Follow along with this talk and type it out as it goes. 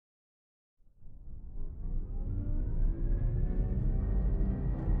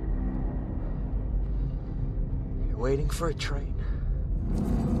waiting for a train.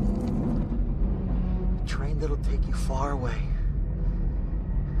 A train that'll take you far away.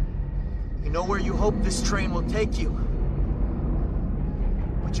 You know where you hope this train will take you.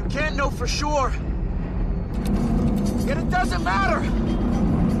 But you can't know for sure. Yet it doesn't matter.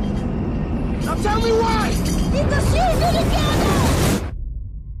 Now tell me why! Because you're together!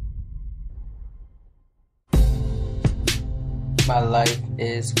 My life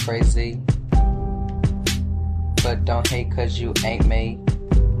is crazy, but don't hate cause you ain't me.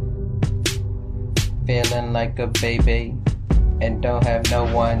 Feeling like a baby, and don't have no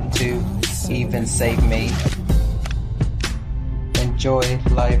one to even save me. Enjoy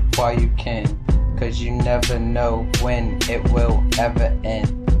life while you can, cause you never know when it will ever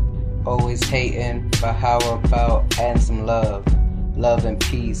end. Always hating, but how about adding some love? Love and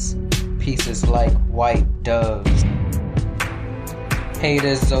peace, peace is like white doves.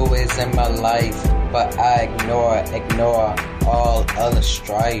 Haters always in my life, but I ignore all other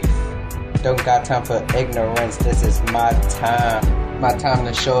strife. Don't got time for ignorance, this is my time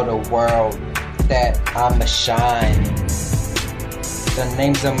to show the world that I'm a shine. The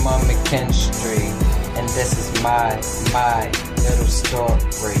name's Amon McKenstry, and this is my little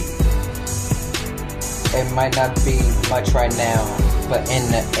story. It might not be much right now, but in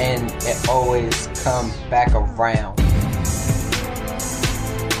the end, it always comes back around.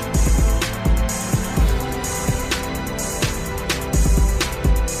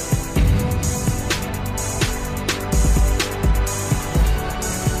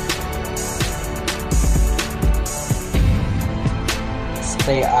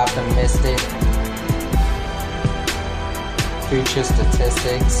 Stay optimistic. Future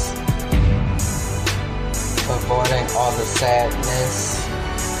statistics. Avoiding all the sadness.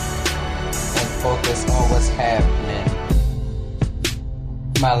 And focus on what's happening.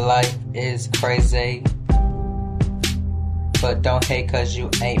 My life is crazy. But don't hate cause you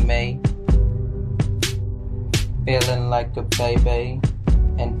ain't me. Feeling like a baby.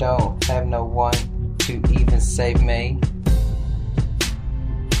 And don't have no one to even save me.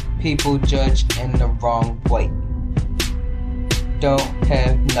 People judge in the wrong way. Don't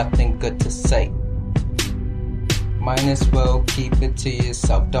have nothing good to say. Might as well keep it to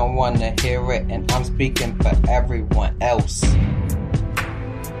yourself. Don't wanna hear it, and I'm speaking for everyone else.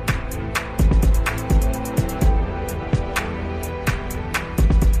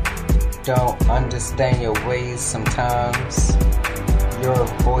 Don't understand your ways sometimes. Your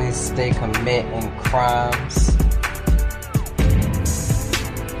voice stay committing crimes.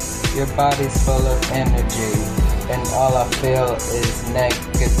 Your body's full of energy, and all I feel is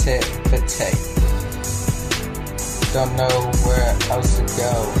negativity. Don't know where else to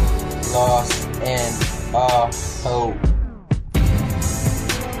go, lost in all hope.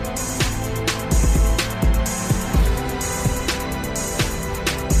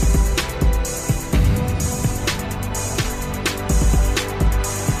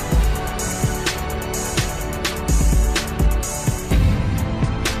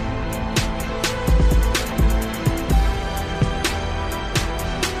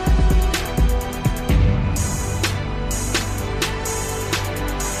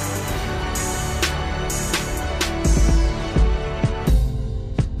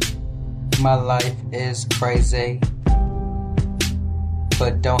 My life is crazy,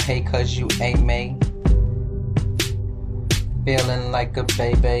 but don't hate cause you ain't me. Feeling like a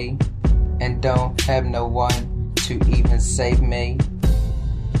baby, and don't have no one to even save me.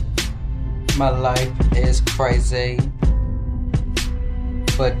 My life is crazy,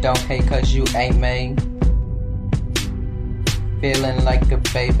 but don't hate cause you ain't me. Feeling like a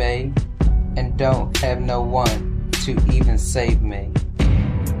baby, and don't have no one to even save me.